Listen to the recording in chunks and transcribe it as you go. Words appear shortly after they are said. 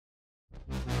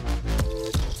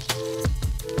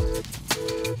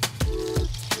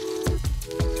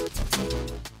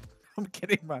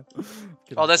kidding, man.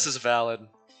 Oh, this is valid.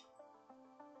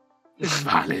 It's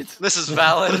valid. This is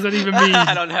valid. What does that even mean?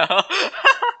 I don't know.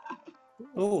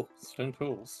 Oh, stone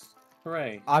tools.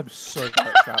 Hooray. I'm so good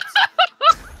at traps.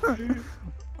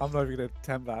 I'm not even gonna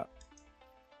attempt that.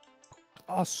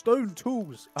 Oh, stone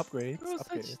tools upgrades.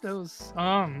 Those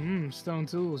stone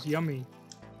tools, yummy.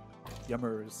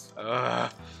 Yummers. Oh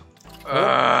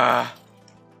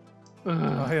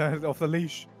yeah, off the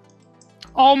leash.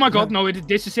 Oh my god, no,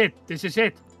 this is it. This is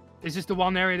it. This is the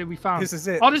one area that we found. This is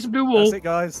it. Oh, this is blue wool. That's it,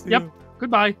 guys. Yep.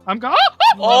 Goodbye. I'm going.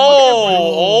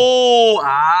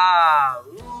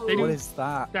 They do What is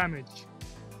that? damage.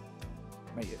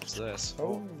 Mate, What's this?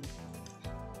 Oh.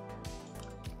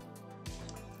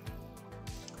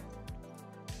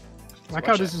 Like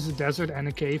how this is a desert and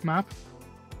a cave map.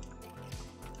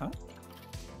 Huh?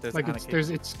 Like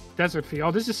it's desert feel.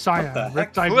 Oh, this is Cyan.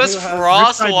 Riptide. Who is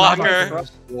Frostwalker?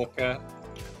 Frostwalker.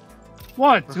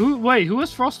 What? Wait, who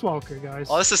is Frostwalker, guys?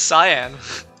 Oh, this is Cyan.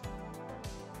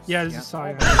 Yeah, this is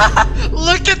Cyan.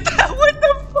 Look at that! What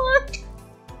the fuck?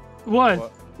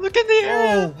 What? Look at the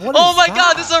area! what Oh is my that?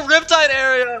 god, this is a Riptide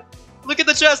area! Look at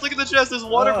the chest, look at the chest, there's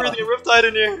water breathing Riptide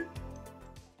in here!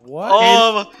 What?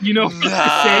 Oh, You know,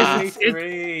 Nah.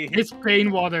 it's pain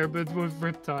water, but with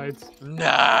Riptides.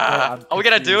 nah! Are we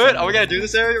gonna do it? Are we gonna do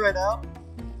this area right now?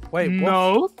 Wait, what?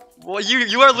 No, Well,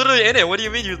 you are literally in it, what do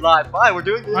you mean you lied? Fine, we're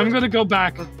doing it! I'm gonna go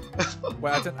back.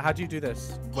 Wait, how do you do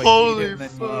this? Wait, Holy you did,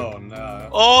 Oh no.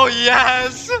 Oh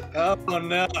yes! Oh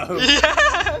no.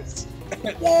 Yes!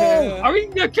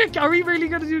 Are we really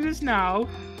gonna do this now?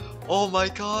 Oh my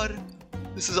god.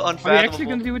 This is Are we unfathomable. actually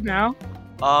gonna do it now?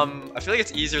 I feel like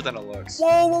it's easier than it looks.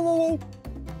 Whoa, whoa, whoa, whoa!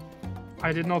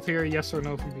 I did not hear a yes or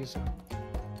no from you, so.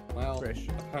 Well, Trish.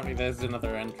 apparently there's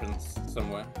another entrance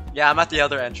somewhere. Yeah, I'm at the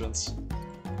other entrance.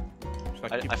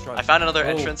 I found another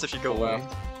entrance if you go wow.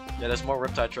 left. Yeah, there's more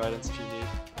Riptide Tridents if you need.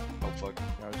 Oh fuck.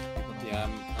 Yeah,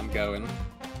 I'm going.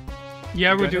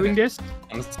 Yeah, we're doing this.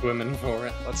 I'm swimming for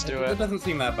it. Let's do It it. doesn't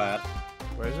seem that bad.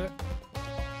 Where is it?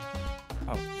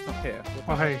 Oh, it's not here.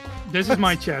 Oh hey, this is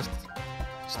my chest.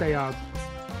 Stay out.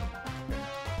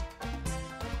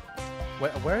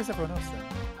 Where is everyone else then?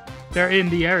 They're in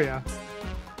the area.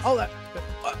 Oh,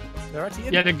 they're actually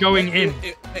in. Yeah, they're going in.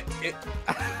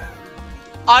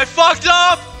 I fucked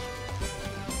up!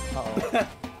 Uh-oh.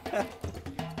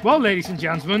 Well, ladies and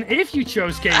gentlemen, if you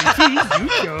chose KT, you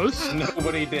chose.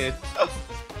 Nobody did.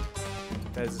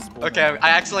 There's a spawn. Okay, I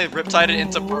accidentally Riptided it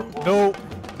into purple. No.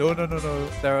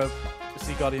 There are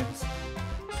Sea Guardians.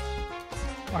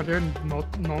 Are there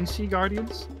not non-sea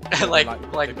guardians? like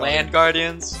the land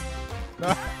guardians.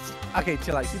 No. Okay,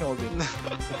 chillax. You know what I mean.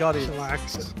 The Guardians.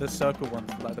 Chillax. The circle ones,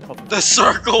 like the pop. The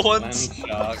circle Land ones.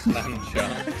 shark, land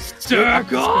shark.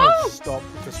 Circle! Stop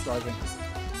describing.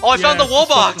 Oh, I found the wall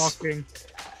stop box! talking.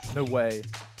 No way.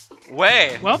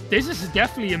 Way! Well, this is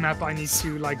definitely a map I need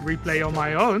to like replay on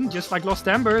my own, just like Lost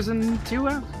Embers and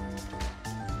 2M.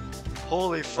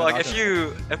 Holy fuck, if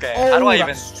you... Okay, Oh, how do I even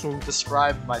that's so...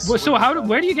 describe my Well, so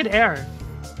where do you get air?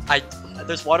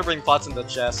 There's water breathing pots in the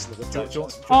chest.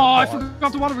 Oh, I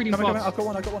forgot the water reading Come here, box. I've got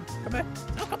one. Come here.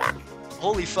 No, come back.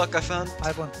 Holy fuck, I found I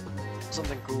have one.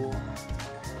 something cool.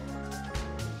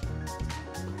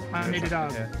 I made it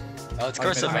out. Yeah. Oh, it's I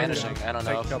Curse of made it. Vanishing. I don't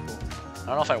Take know. a couple. I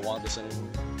don't know if I want this anymore.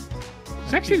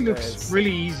 This actually looks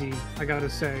really easy, I gotta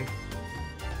say.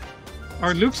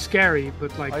 Or it looks scary,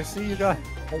 but like... I see you guys.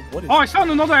 Oh, what is Oh, I found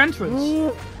another entrance!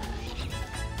 Ooh.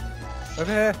 Over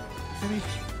here. You see me?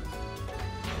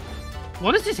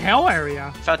 What is this hell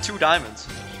area? Found 2 diamonds.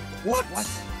 What?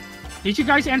 Did you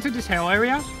guys enter this hell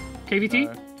area? KVT?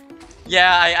 No.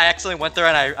 Yeah, I accidentally went there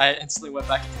and I instantly went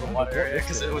back into the water area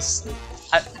because it was.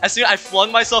 As soon I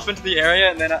flung myself into the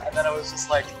area and then I was just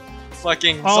like,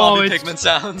 fucking zombie pigment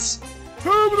sounds.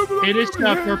 It is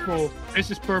purple.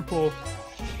 This is purple.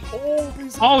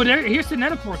 Oh, here's the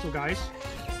nether portal, guys.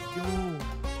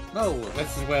 No,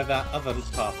 this is where that other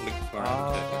path leads for.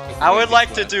 I would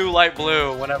like to do light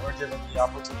blue whenever given the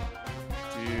opportunity.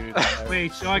 Dude.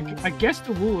 Wait, so I guess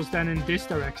the wool is then in this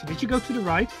direction. Did you go to the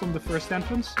right from the first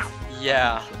entrance?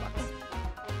 Yeah,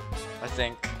 I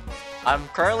think. I'm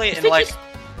currently in like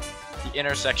the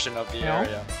intersection of the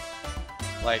area.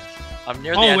 Like, I'm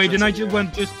near the entrance. Oh wait, then I just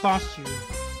went just past you.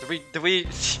 Did we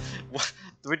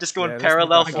just go in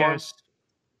parallel I form? guess.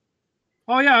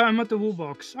 Oh yeah, I'm at the wool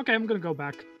box. Okay, I'm gonna go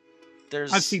back.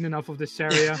 There's... I've seen enough of this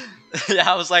area. Yeah,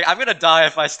 I was like, I'm gonna die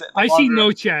if I stay. I see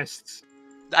no chests.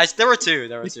 There were two.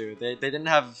 They didn't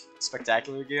have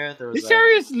spectacular gear. There was this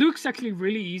area looks actually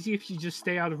really easy if you just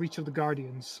stay out of reach of the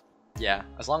guardians. Yeah,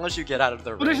 as long as you get out of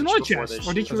their range. Oh, there's another before chest. they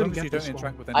Or did shoot. you already get this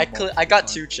one? I got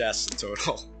 2 chests in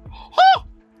total. Oh!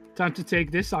 Time to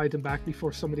take this item back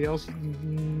before somebody else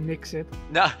nicks it.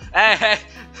 No, hey.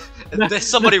 There's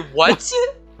somebody wants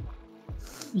it?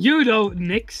 You don't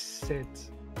nix it.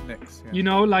 Nix. Yeah. You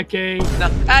know, like a. No.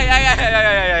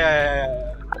 Hey.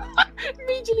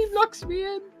 Immediately blocks me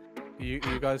in. You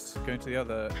guys going to the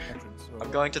other entrance? Or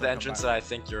I'm going to the entrance that I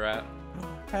think you're at.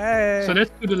 Hey. So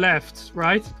that's to the left,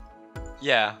 right?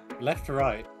 Yeah. Left or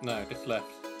right? No, just left.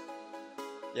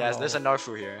 Yeah, there's a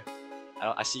Narfu here.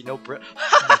 I see no Brit.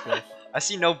 Oh I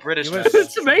see no British.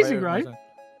 It's amazing, right?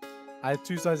 I had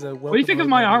two sides of. What do you think of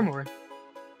my armor?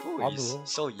 Ooh, he's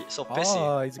so pissy.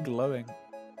 Oh, he's glowing.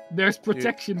 There's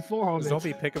protection 4 on it.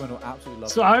 Zombie Pigman will absolutely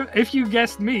love So if you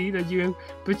guessed me, then you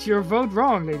put your vote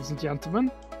wrong, ladies and gentlemen.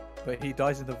 But he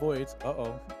dies in the void.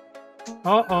 Uh-oh.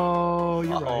 Uh-oh,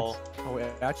 you're right. Oh,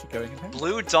 we're actually going in here?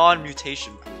 Blue Dawn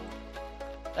Mutation pool.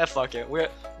 Eh, fuck it.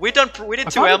 We did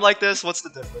 2M like this. What's the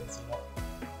difference?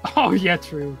 Oh yeah,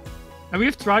 true. And we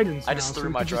have tridents. I just now, threw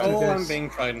so my we can trident. just do Oh, I'm this. being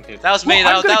tridented. That was me.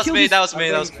 Well, That was me. That was me.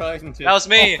 That was me. That was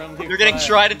me. You're getting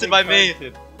tridented by me.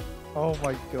 Oh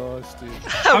my gosh, dude.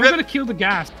 I'm gonna kill the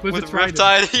ghast with the trident.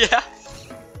 Riptide, yeah.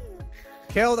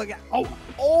 Kill the guy. Oh,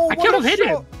 Oh, I what cannot a hit shot.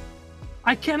 him.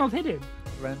 I cannot hit him.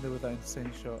 Render with that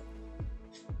insane shot.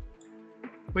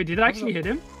 Wait, did I actually hit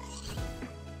him?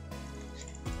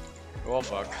 Oh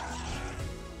fuck.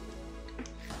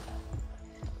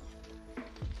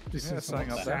 This Yeah, is something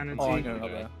up there. sanity. Oh, I know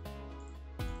up there.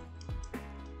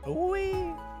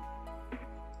 Ooh.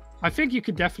 I think you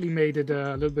could definitely made it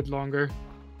a little bit longer.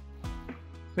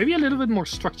 Maybe a little bit more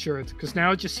structured, because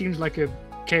now it just seems like a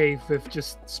cave with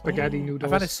just spaghetti I noodles.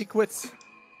 found a secret.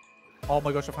 Oh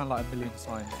my gosh, I found like 1 million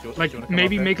signs. Do you Like wanna come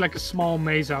maybe up make like a small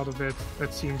maze out of it.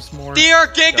 That seems more. Dear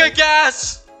Giga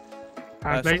Gas!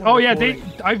 someone Oh yeah, recording-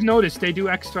 I've noticed they do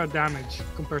extra damage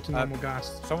compared to normal gas.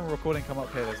 there? Someone recording come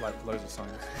up here, there's like loads of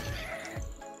signs.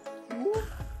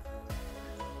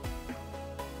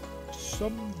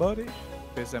 Somebody.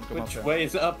 There's them come up Which there. way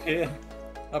is it up here?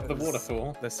 Up the There's-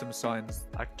 waterfall? There's some signs.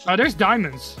 Oh, there's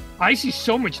diamonds. I see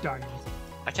so much diamonds.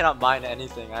 I cannot mine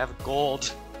anything. I have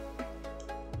gold.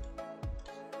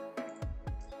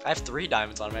 I have 3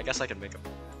 diamonds on me. I guess I can make them.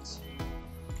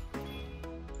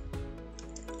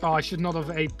 Oh, I should not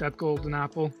have ate that golden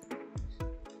apple.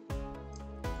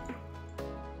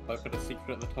 If I put a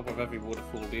secret at the top of every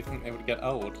waterfall, do you think they would get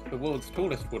old? The world's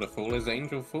tallest waterfall is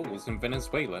Angel Falls in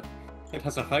Venezuela. It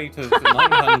has a height of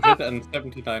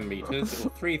 979 meters, or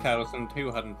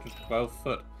 3,212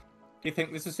 foot. Do you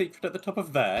think there's a secret at the top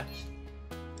of there?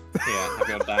 Yeah, have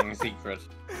your dang secret.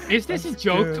 Is this a That's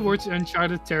joke good. towards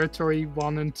Uncharted Territory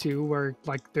 1 and 2, where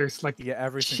like there's like Yeah,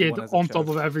 every shit single one has a on top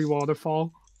joke. of every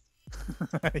waterfall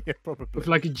Yeah, probably. with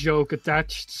like a joke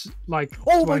attached, like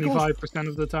Oh my gosh. 25%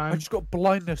 of the I time? just got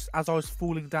blindness as I was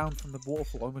falling down from the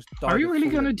waterfall. I almost died. Are we of really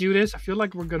gonna falling. do this? I feel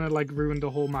like we're gonna like ruin the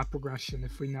whole map progression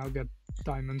if we now get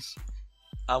diamonds.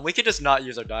 We could just not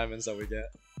use our diamonds that we get.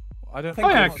 I don't think Oh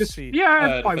I yeah, want to because see. yeah,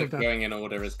 I'm fine But with that. going in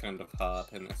order is kind of hard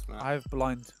in this map. I have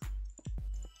blind.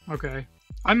 Okay,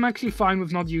 I'm actually fine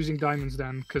with not using diamonds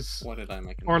then, because What did I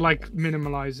make? or like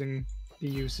minimalizing the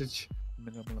usage.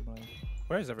 Minimal.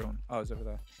 Where is everyone? Oh, it's over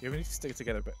there. Yeah, we need to stick it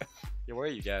together a bit. Yeah, where are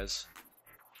you guys?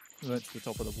 We went to the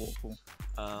top of the waterfall.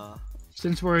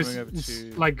 Since we're Going over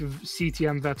to- like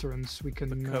CTM veterans, we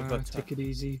can cover take it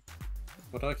easy.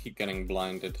 What do I keep getting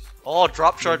blinded? Oh,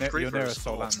 drop charge You're near a creepers.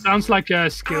 soul land. Sounds like a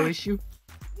skill issue.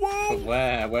 But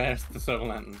where? Where's the soul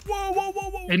lantern?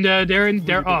 Whoa! And they're Really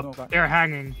good up. knockback. They're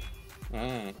hanging.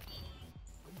 Ah.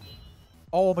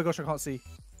 Oh my gosh, I can't see.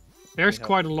 There's Yeah.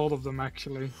 quite a lot of them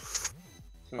actually. Something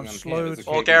I'm on here, slowed. there's a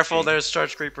Oh, KBC. careful! There's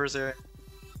charge creepers here.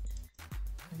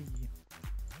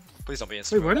 Please don't be Wait,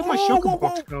 instant. where did my Oh, shulker whoa,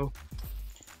 box go?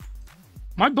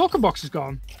 My bulker box is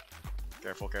gone.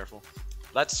 Careful!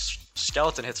 That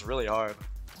skeleton hits really hard.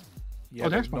 Yeah, Oh,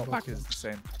 the there's my knockback back. is the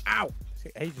same. Ow! It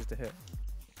takes ages to hit.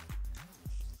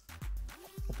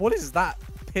 What is that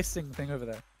pissing thing over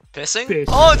there? Pissing? Piss.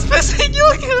 Oh, it's pissing! You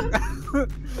look at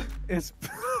it! It's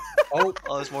Oh,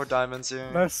 Oh, there's more diamonds here.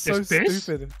 that's so It's piss?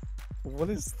 stupid. What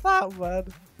is that, man?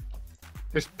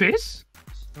 There's piss?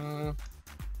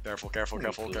 Careful! Careful!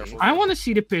 I want to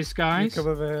see the piss, You guys. come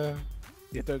over here.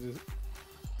 Yeah, don't just.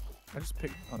 I just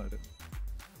picked. Oh no, I didn't.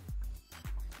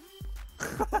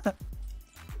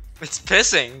 It's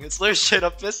pissing. It's literally straight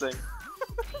up pissing.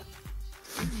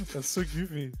 That's so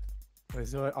goofy. Wait,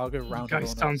 so I'll go You round. guys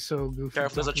everyone up. sound so goofy.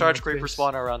 Careful! There's a talking charge about creeper piss.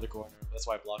 spawner around the corner. That's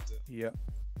why I blocked it. Yep.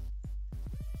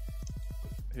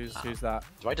 Who's that?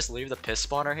 Do I just leave the piss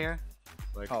spawner here?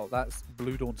 Oh, that's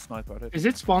Blue Dawn Sniper. I don't Is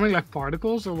it spawning like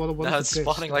particles or what? What No, is it's the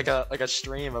piss? spawning like a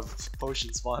stream of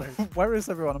potion spawners. Where is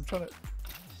everyone? I'm trying to.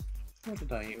 What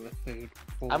did I eat with food?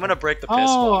 I'm gonna break the piss.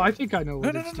 Oh, bomb. I think I know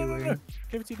what No, it's no. doing.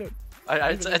 Give it to you.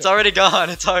 It's already gone.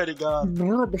 It's already gone.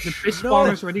 The piss No.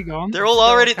 spawner's already gone. There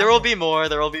will be more.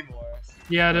 There will be more.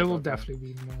 Yeah, there will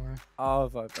definitely be more. Oh,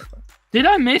 right. Did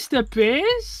I miss the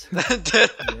piss?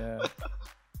 Yeah.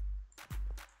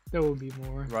 There will be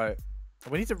more. Right.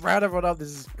 We need to round everyone up. This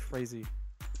is crazy.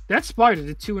 That spider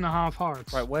did 2.5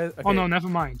 hearts. Right, where? Okay. Oh no, never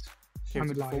mind. Okay, I'm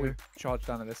a before we liar. charge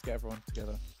down and let's get everyone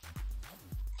together.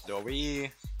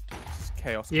 Dory. This is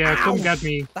chaos. Yeah, Ow! come get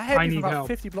me. That hit I me from need about help.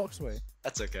 50 blocks away.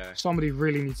 That's okay. Somebody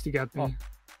really needs to get me. Oh.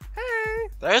 Hey!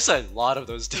 There's a lot of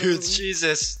those dudes.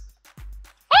 Jesus.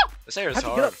 This air is How'd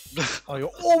you hard. get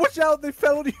Oh, watch out! They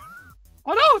fell on you.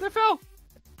 Oh no, they fell!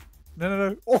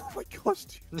 No. Oh my gosh,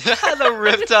 dude. the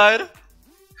Riptide.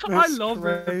 I That's love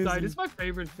crazy. Riptide. It's my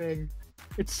favorite thing.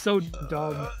 It's so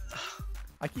dumb.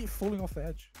 I keep falling off the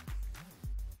edge.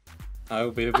 I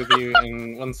will be with you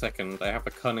in 1 second. I have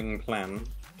a cunning plan.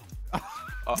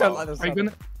 Don't let us Are you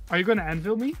have gonna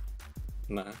anvil me?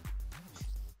 No. Where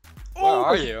Oh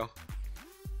are my- you?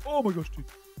 Oh my gosh, dude.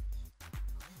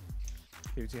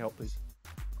 Give it help, please.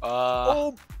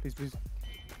 Oh, Please.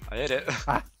 I hit it.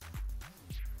 Ah.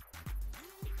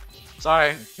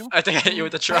 Sorry. Thank you. I think I hit you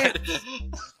with the trident.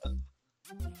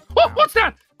 Oh, what's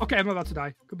that? Okay, I'm about to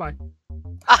die. Goodbye.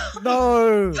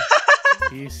 No!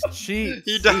 He's cheap.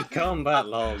 He does. Combat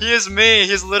log. He is me.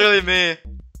 He's literally me.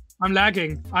 I'm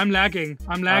lagging. I'm lagging.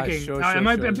 I'm lagging. sure, am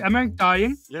I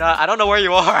dying? You're not. I don't know where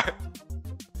you are.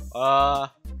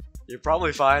 You're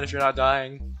probably fine if you're not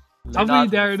dying. I'll not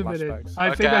be there in a minute. flashbacks. I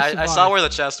Okay, think I I saw where the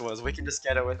chest was. We can just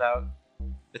get it without.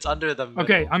 It's under the. Middle.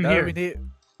 Okay, I'm No, here.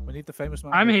 we need the famous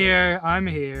man. I'm here. I'm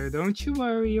here. Don't you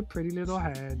worry, you pretty little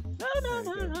head.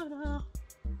 No.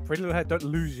 Pretty little head, don't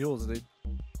lose yours, dude.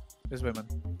 This women.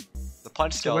 The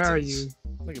punch So skeletons. where are you?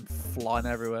 Look at him flying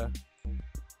everywhere.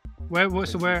 Where?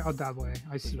 So where? Oh, that way.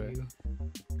 I see way. you.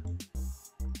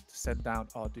 Send down.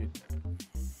 Oh, dude.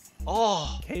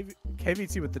 Oh.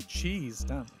 KVT with the cheese.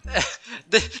 Damn.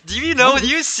 Do you know? Do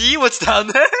you see what's down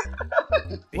there?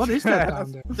 What is that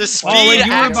down there? The speed wait,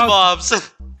 you were axe about-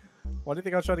 mobs. Why do you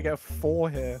think I was trying to get a 4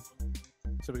 here?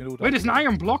 So we can all die. Wait, there's an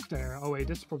iron block there. Oh wait,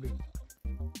 this is probably.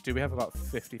 Dude, we have about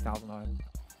 50,000 iron.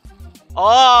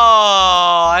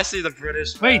 Oh, I see the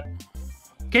British. Wait,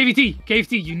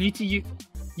 KVT, you need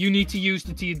to use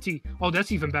the TNT. Oh,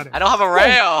 that's even better. I don't have a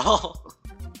rail.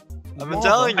 I've been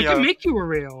telling I you. can make you a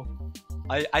rail.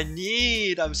 I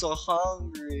need. I'm so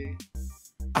hungry.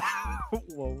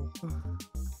 Whoa.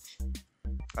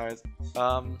 Alright.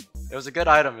 There was a good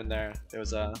item in there. There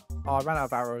was a. Oh, I ran out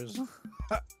of arrows.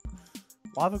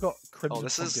 Why have I got crimson? Oh,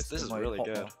 this fungus is in my really hotbar?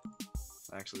 good.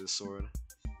 Actually, the sword.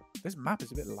 This map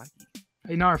is a bit laggy.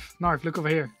 Hey Narf, look over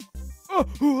here.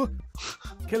 Oh,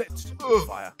 kill it!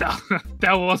 Fire.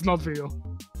 That was not real.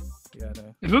 Yeah,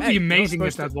 no. It would Hey, be you're not amazing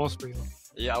if supposed that was real.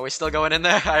 Yeah, are we still going in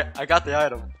there? I got the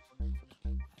item.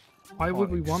 Why would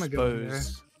we want to go in there?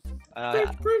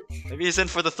 expose. Maybe he's in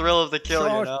for the thrill of the kill, you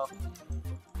Charge. know?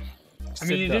 I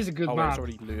mean, it Cinder. is a good Oh, wait, it's map.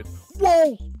 already looted.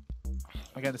 Whoa!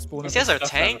 Again, the spawn. These guys are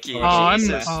Stuff tanky.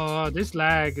 out. Oh, this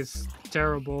lag is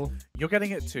terrible. You're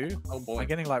getting it too. Oh boy. I'm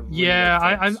getting like. Really Yeah,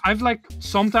 low frames. I've like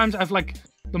sometimes I've like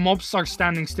the mobs start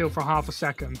standing still for half a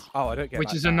second, Oh, I don't get. which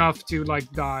that is now. enough to like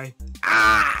die.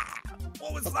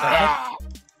 What was What the that?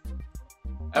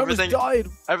 I almost Everything, died.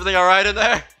 everything alright in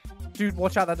there? Dude,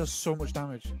 watch out! That does so much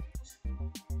damage.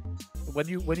 When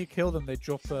you kill them, they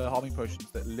drop harming potions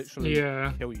that literally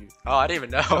Yeah, kill you. Oh, I didn't even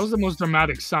that know. was the most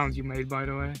dramatic sound you made, by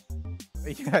the way.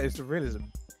 Yeah, it's the realism.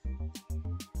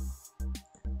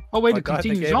 Oh wait, I it died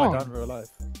in the continues game, I died on. in real life.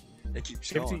 It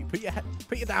keeps Give it to going. you.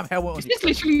 Put your damn helmet on. Is you this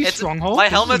prick. literally a It's- stronghold? My This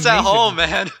is helmet's at amazing. home,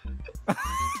 man.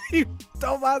 You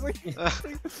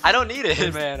dumbass. I don't need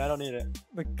it, man. I don't need it.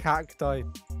 The cacti.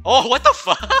 Oh, what the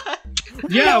fuck?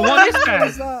 Yeah, what is What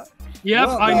is that? that? Yep,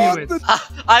 What? I knew it.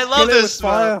 I love Kill it with this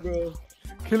fire. bro.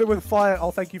 Kill it with fire.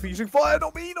 Oh, thank you for using fire.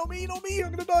 Not me. Not me. Not me.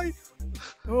 I'm gonna die.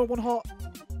 Oh, 1 heart.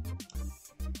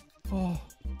 Oh,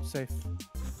 safe.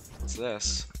 What's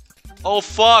this? Oh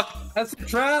fuck! That's a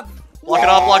trap! Block it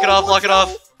off, block it off, Whoa, block it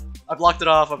what's off. I blocked it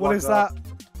off. I What blocked is it off. that?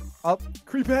 Up,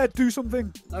 creep ahead. Do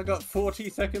something. I got 40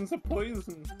 seconds of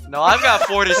poison. No, I've got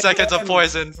 40 seconds of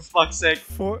poison, for fuck's sake.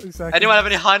 40 seconds. Anyone have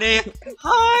any honey?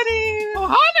 Honey!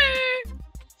 Oh, honey!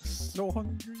 So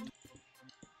hungry.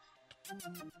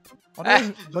 Oh,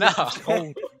 Eh, but no. it's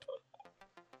cold.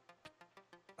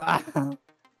 Ah.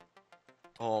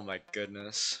 Oh my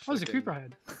goodness. Oh, there's a Freaking- creeper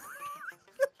head.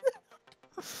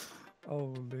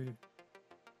 Holy.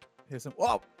 Here's some.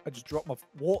 Whoa! I just dropped my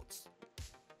warts.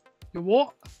 You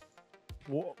what?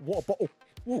 Water bottle.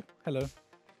 Whoa! Hello.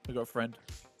 I got a friend.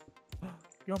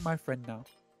 You're my friend now.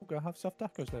 Oh go have soft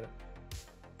tacos later.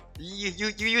 You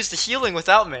used the healing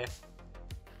without me.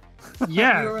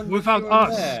 Yeah, without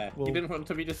us. Well, you didn't want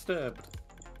to be disturbed.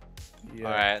 Yeah.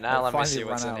 Alright, now Well, let me see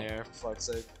finally what's in ran out. here, for fuck's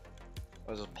sake.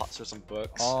 I'll just pop through some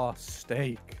books. Oh,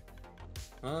 steak.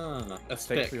 Ah, a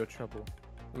Steak stick. for your trouble.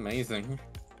 Amazing.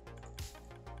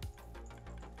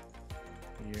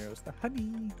 Here's the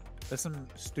honey. There's some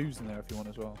stews in there if you want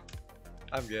as well.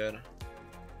 I'm good.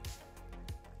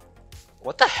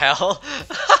 What the hell?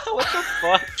 What the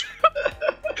fuck?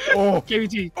 Oh!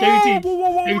 KVT, Oh, KVT. whoa, whoa,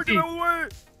 whoa, KVT. get away!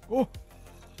 Oh!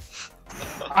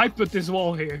 I put this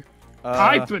wall here.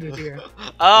 I put it here.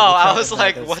 Oh, I look was out in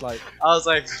like, there, what? there's I was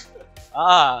like,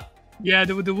 ah. Yeah,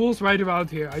 the wall's right around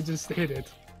here. I just hit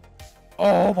it.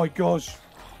 Oh my gosh!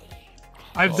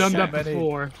 I've done so that many.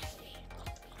 before.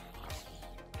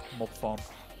 Mob farm.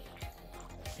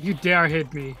 You dare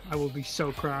hit me, I will be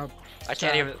so proud. I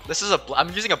can't even. This is I'm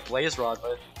using a blaze rod,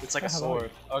 but it's like a Yeah, hello.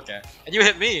 sword. Okay. And you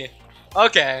hit me.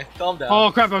 Okay, calm down.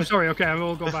 Oh crap, I'm sorry. Okay, I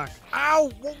will go back.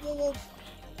 Ow! Whoa, whoa, whoa!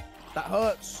 That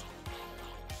hurts.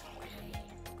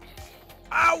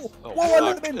 Ow! Oh, Whoa! I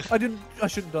let fuck. them in. I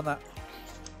shouldn't have done that.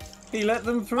 He let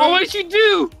them through. Oh, what did you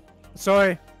do?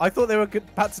 Sorry. I thought they were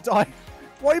about to die.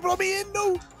 Why you brought me in?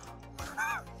 No.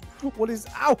 What is?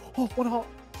 Ow! Oh, 1 heart.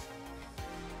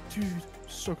 Dude,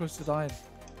 so close to dying.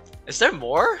 Is there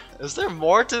more? Is there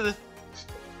more to the?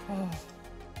 Oh.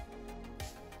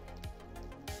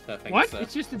 I think What? so.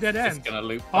 It's just a dead It's end. gonna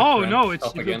loop back Oh around, no, up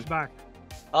it again. loops back.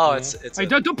 Oh, Yeah. it's Hey, a,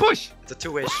 don't push! it's a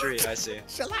two-way street. I see.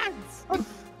 Shalans!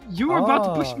 You were about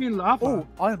to push Ah. me in lava. Oh,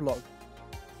 iron block.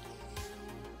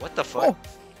 What the fuck? Oh.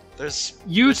 There's.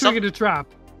 You there's some- triggered a trap.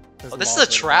 There's Oh, this is lava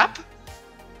a trap?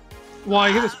 Well,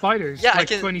 I hit the spiders. Yeah, like I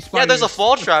can. 20 Yeah, spiders. there's a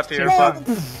fall trap here. Terrifying.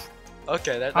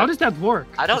 Okay, that. How does that work?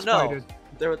 I don't the know.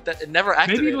 spider? It never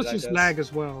activated. Maybe it was I just guess. lag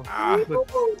as well. Ah. But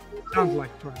sounds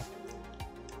like crap.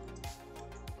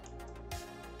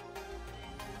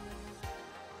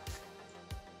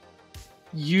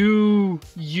 You.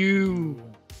 You.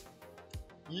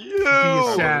 Be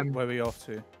a Sam. Where are we off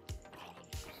to?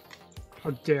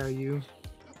 How dare you?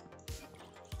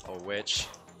 A witch.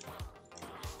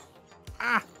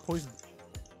 Ah! Poison.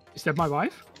 Is that my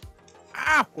wife?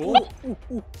 Ah! Ooh. Ooh,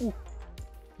 ooh, ooh.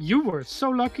 You were so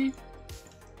lucky.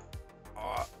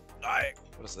 Die.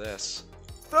 What is this?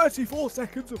 34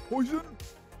 seconds of poison.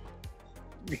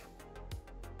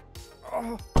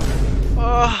 Oh,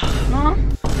 Oh. Huh?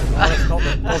 that's not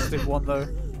the positive one though.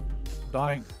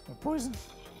 Dying of poison.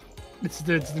 It's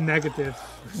the negative.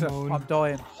 moan. I'm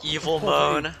dying. Evil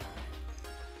moan.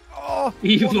 Oh,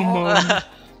 Evil one heart. moan.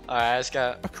 Alright, I just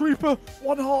got. A creeper.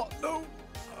 1 heart. No.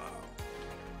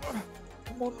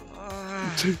 Come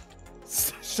on.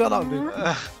 Shut up,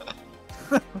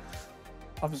 dude.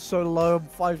 I'm so low. I'm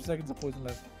 5 seconds of poison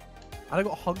left. And I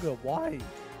got hunger. Why?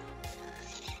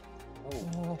 Oh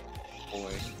Oh,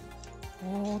 boy.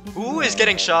 oh, no, Who no. is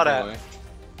getting shot at? Boy.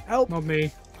 Help! Not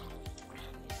me.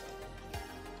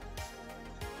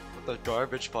 The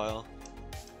garbage pile.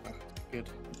 Good.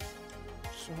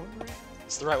 So hungry.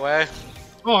 It's the right way.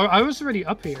 Oh, I was already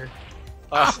up here.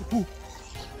 Ah,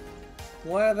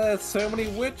 Why are there so many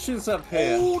witches up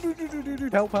here? Oh,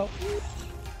 dude, help, help.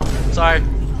 sorry.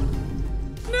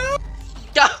 No.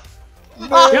 Yeah.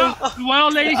 Yeah,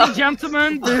 well, ladies and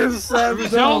gentlemen, the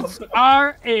results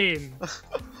are in.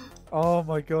 Oh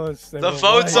my gosh. The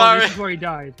votes are- This is where he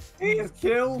died. He's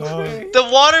killed No. me. The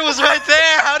water was right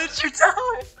there. How did you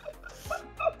die?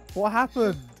 What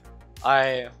happened?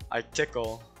 I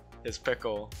tickle his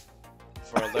pickle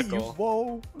for a You, lickle.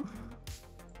 whoa.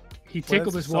 He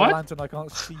tickled Where's his the soul what? lantern? I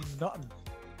can't see nothing.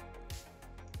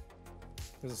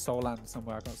 There's a soul lantern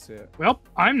somewhere. I can't see it. Well,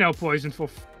 I'm now poisoned for.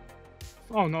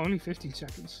 Oh no, only 15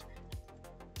 seconds.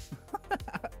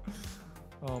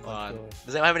 Oh my On. god.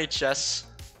 Does anyone have any chests?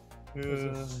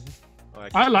 Uh, Oh,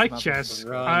 I like Map is chess.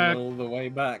 Run all the way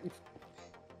back.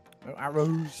 No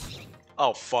arrows.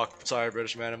 oh fuck! Sorry,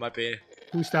 British man. It might be.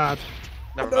 Who's that?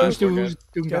 Never no, mind. Who's We're doing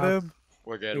good. Get that? him.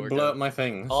 We're good. You We're blew up good. my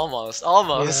things. Almost.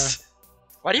 Almost.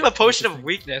 Why do you have a potion of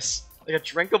weakness? Like a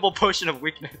drinkable potion of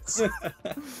weakness.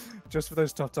 Just for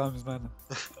those tough times, man.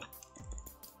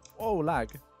 Whoa, lag.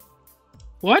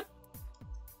 What?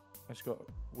 I just got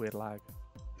weird lag.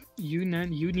 You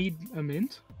need a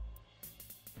mint?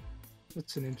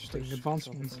 That's an interesting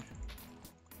advancement.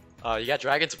 Oh, you got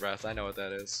dragon's breath. I know what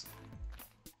that is.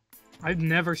 I've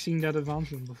never seen that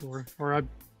advancement before, or I've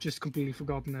just completely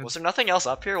forgotten it. Was there nothing else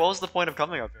up here? What was the point of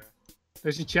coming up here?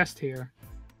 There's a chest here.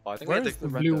 Oh, I think Where we is had the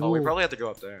to. red blue dot? Oh, we wool? probably had to go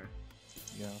up there.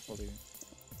 Yeah, probably.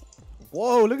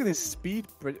 Whoa, look at this speed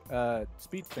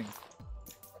speed thing.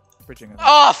 Bridging it.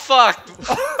 Oh fuck!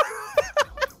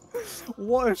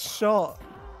 What a shot!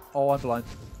 Oh, I'm blind.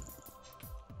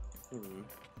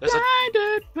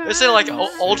 There's a like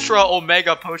ultra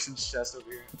omega potions chest over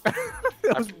here.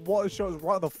 That was what it shows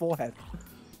right on the forehead.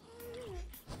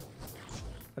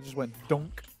 I just went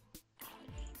dunk.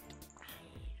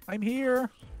 I'm here.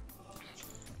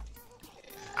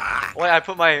 Wait, I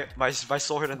put my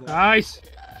sword in there. Nice.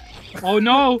 Oh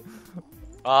no.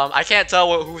 I can't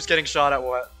tell who's getting shot at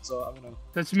what, so I'm gonna.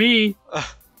 That's me.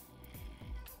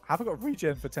 Have I got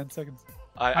regen for 10 seconds?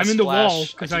 I'm in the wall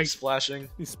because I keep splashing.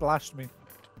 He splashed me.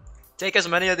 Take as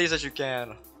many of these as you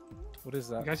can. What is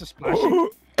that? You guys are splashing.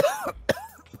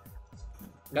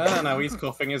 Ah, now he's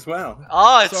coughing as well.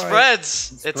 Oh, it Sorry.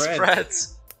 spreads. It Spreads.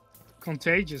 spreads.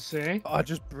 Contagious, eh? Oh, I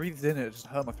just breathed in it. It just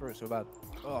hurt my throat so bad.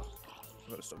 Oh, I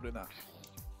gotta stop doing that.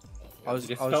 I was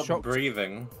Stop shocked.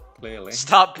 breathing, clearly.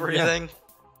 Stop breathing.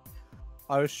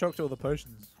 I was shocked at all the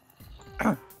potions.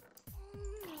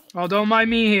 Oh, don't mind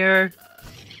me here.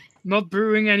 Not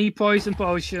brewing any poison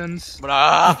potions.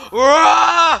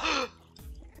 Ah!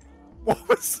 What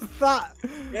was that?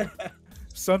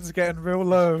 Sun's getting real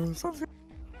low.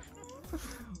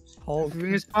 Hold.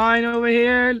 Everything is fine over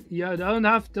here. You don't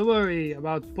have to worry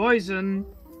about poison.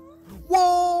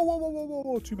 Whoa, whoa, whoa, whoa, whoa,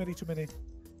 whoa. Too many, too many.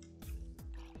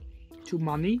 Too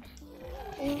money.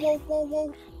 Whoa, whoa, whoa,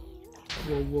 whoa.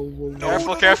 Whoa, whoa, whoa.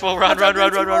 Careful, careful. Run.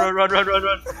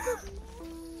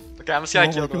 Okay, I'm just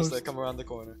gonna kill those that come around the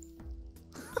corner.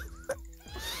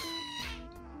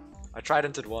 I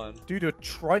tridented one. Dude, a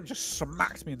trident just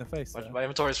smacked me in the face. My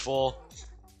inventory's full.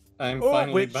 I'm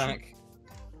finally back.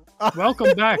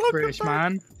 Welcome back, Welcome British back.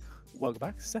 man. Welcome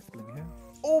back, Sethling here.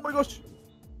 Oh my gosh.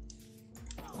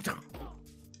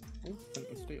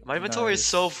 My inventory is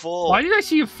so full. Why did I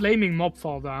see a flaming mob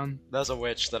fall down? That's a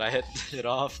witch that I hit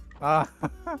off. Ah.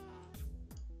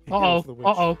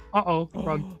 Uh-oh.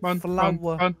 Run.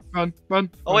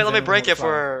 Oh wait, let me break it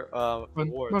Flower. for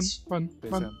rewards. Run.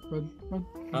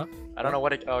 Huh? I don't know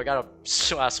what it. Oh, I got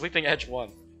a sweeping edge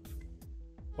one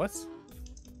What?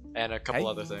 and a couple Hey.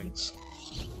 other things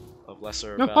of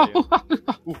lesser value.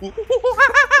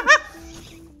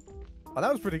 Oh,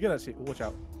 that was pretty good actually. Oh, watch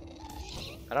out.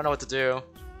 I don't know what to do.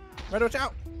 Red, watch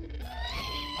out.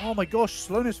 Oh my gosh,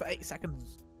 slowness for 8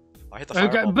 seconds. I hit the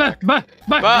fireball back. This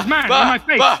man on my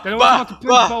face. That I was about to punch the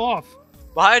ball off.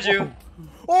 Behind you.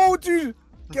 Oh, dude.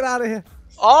 Get out of here.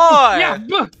 Oh! Yeah.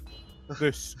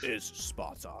 This is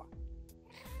Sparta.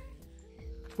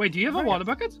 Wait, do you have a water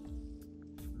bucket?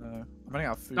 No, I'm running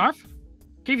out of food. Narf?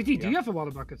 KVT, do Yeah. you have a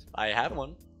water bucket? I have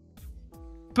one.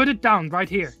 Put it down right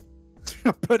here.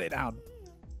 Put it down.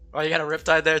 Oh, you got a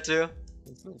Riptide there too?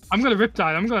 I'm gonna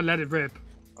Riptide. I'm gonna let it rip.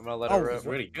 I'm gonna let it Oh, rip. It's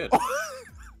really good.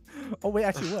 Oh, wait, it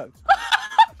actually worked.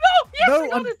 Yes, No, we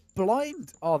got I'm it.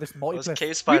 blind. Oh, this Those multiplayer. cave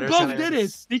We spiders. both in did here.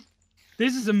 it.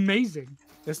 This is amazing.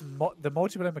 The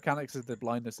multiplayer mechanics of the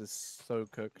blindness is so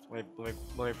cooked. Let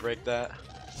me break that.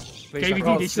 Please, I KVT,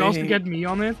 can't did you also see. get me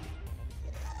on it?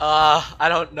 I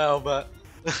don't know, but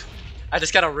I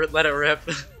just gotta let it rip.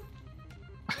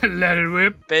 Let it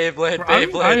rip. Beyblade,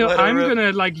 I'm let it rip.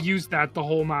 gonna like use that the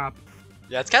whole map.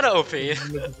 Yeah, it's kind of OP.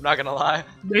 I'm not gonna lie.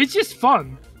 It's just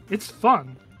fun. It's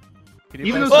fun. Can you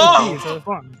Even though play it's Oh! OP, it's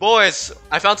fun. Boys,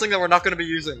 I found something that we're not gonna be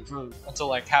using until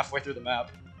like halfway through the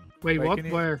map. Wait, Wait, what? can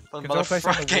you- Where? But Can I place it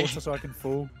in the motherfucking. water so I can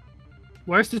fall?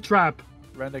 Where's the trap?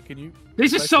 Render, can you?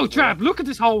 This is place so it trapped. Look at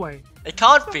this hallway. It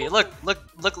can't be. Look.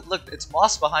 It's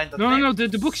moss behind the No, thing.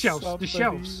 the bookshelves. The Somebody-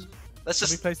 shelves. Let's Let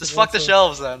me just place the fuck the water.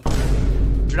 shelves then.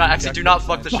 Do not fuck the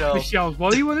Fuck the shelves. shelves.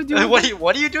 What do you want to do?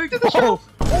 What are you doing to the Oh, shelf?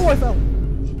 oh, I fell.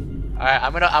 Alright,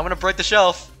 I'm gonna break the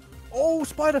shelf. Oh,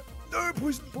 spider. No,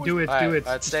 poison. Do it. Alright, Do it.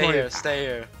 alright, stay Destroy here, it. stay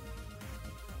here.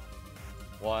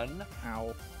 1,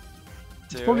 Ow.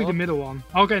 2. It's probably the middle one.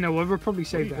 Okay, no, we'll probably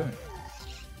save What are that.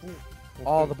 you doing?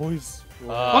 Oh, the boys.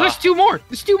 Oh, there's two more.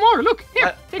 There's two more. Look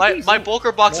here. Take my these.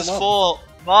 bulker box is Mom. full.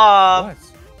 Mom, What?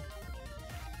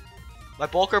 my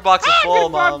bulker box is full,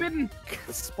 Get Mom. forbidden.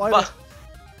 Spider.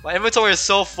 My inventory is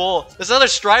so full. There's another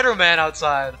Strider man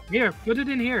outside. Here, put it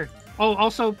in here. Oh,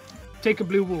 also, take a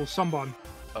blue wool, someone.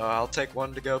 I'll take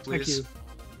one to go, Thank please. you.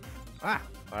 Ah.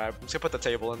 Alright, I'm just gonna put the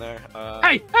table in there.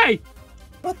 Hey!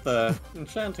 What the?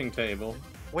 Enchanting table.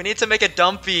 We need to make a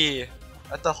dumpy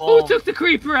at the Who home. took the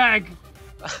creeper egg?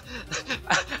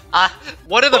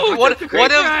 One of the Who took the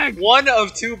creeper egg? one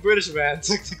of two British men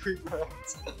took the creeper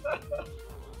eggs.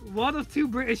 One of two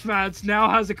British mans now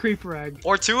has a creeper egg.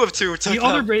 Or two of two took The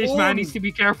other them. British man needs to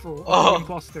be careful of Oh. the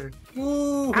imposter.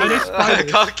 Ooh. That is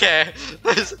spiders. Okay.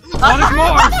 There's- What is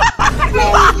more?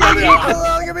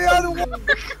 Oh, get me out of the water.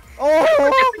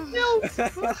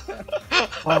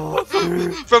 Oh.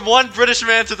 From one British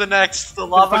man to the next, the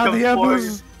lava Found comes the pouring.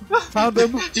 embers. Found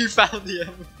them. He found the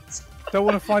embers. Don't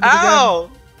want to find it again.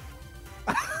 Ow!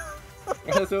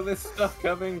 Where's all this stuff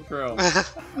coming from?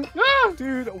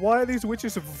 Dude, why are these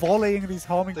witches volleying these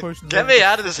harming potions? Get me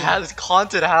out of this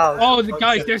haunted house. Oh,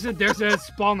 guys, there's a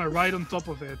spawner right on top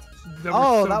of it.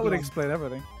 Oh, that would explain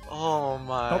everything. Oh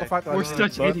my. Not the fact that We're I just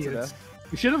such burnt to idiots. death.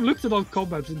 We should have looked at all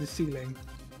cobwebs in the ceiling.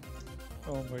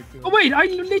 Oh my god. Oh wait, I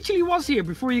literally was here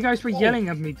before you guys were yelling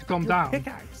at me to calm down.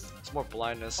 Pickaxe. It's more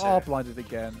blindness. Oh, here. blinded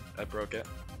again. I broke it.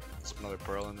 There's another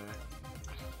pearl in there.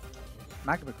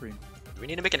 Magma cream. Do we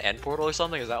need to make an end portal or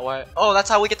something? Is that why? Oh, that's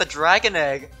how we get the dragon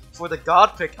egg for the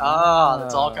god pick. Ah,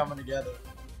 that's all coming together.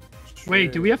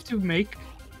 Wait, do we have to make?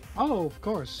 Oh, of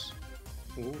course.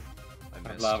 Ooh, I I've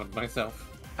missed. laughed myself.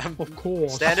 Of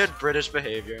course. Standard British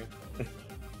behavior.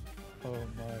 Oh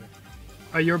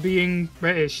my. You're being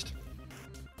British.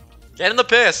 Get in the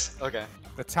piss. Okay.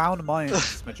 The town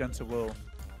mines magenta wool.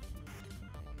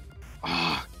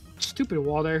 Ah, stupid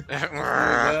water. At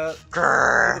the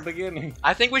Grrr. beginning.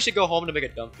 I think we should go home to make a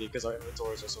dumpy because our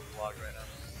inventories are so clogged right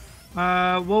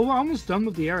now. Well, we're almost done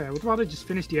with the area. I would rather just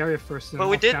finish the area first. And But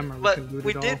we off did. camera But can loot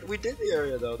we it all. did. We did the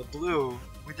area though. The blue.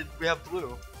 We have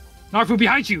blue. Narfu,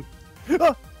 behind you!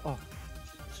 Oh,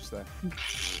 it's just there.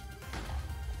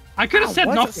 I could have Ow, said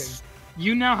why is nothing. that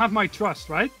You now have my trust,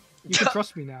 right? You can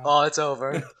trust me now. Oh, it's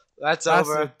over. That's That's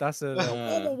over. it. That's it.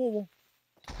 Whoa, whoa, whoa.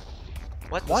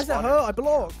 What? Why is that hurt? I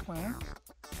block, man.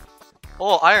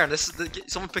 Oh, iron. This is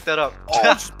someone picked that up. Oh, it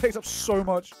just picks up so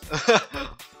much.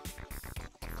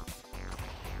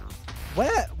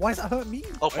 Where? Why does that hurt me?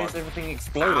 Oh, Why fuck. is everything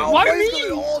exploding? Ow, Why what is me?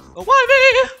 going on? Oh,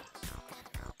 why me?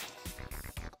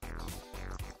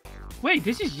 Wait,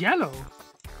 this is yellow.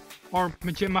 Or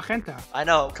magenta. I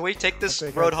know. Can we take this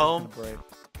Okay, road guys, home, it's gonna break.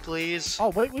 please? Oh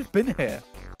wait, we've been here.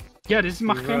 Yeah, this is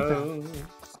magenta. Rose, take me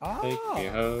Ah,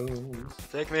 home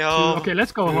Take me home. Okay,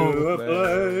 let's go to home. a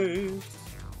place.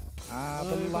 I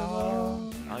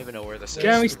belong. I don't even know where this is.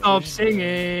 Can we stop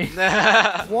singing? Why?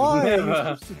 are you Never.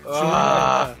 supposed to join?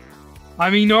 Ah. I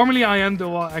mean, normally I am the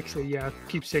one. Actually, yeah,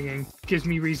 keep singing. Gives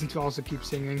me reason to also keep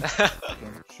singing.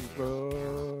 Don't you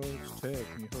birds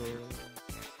take me home.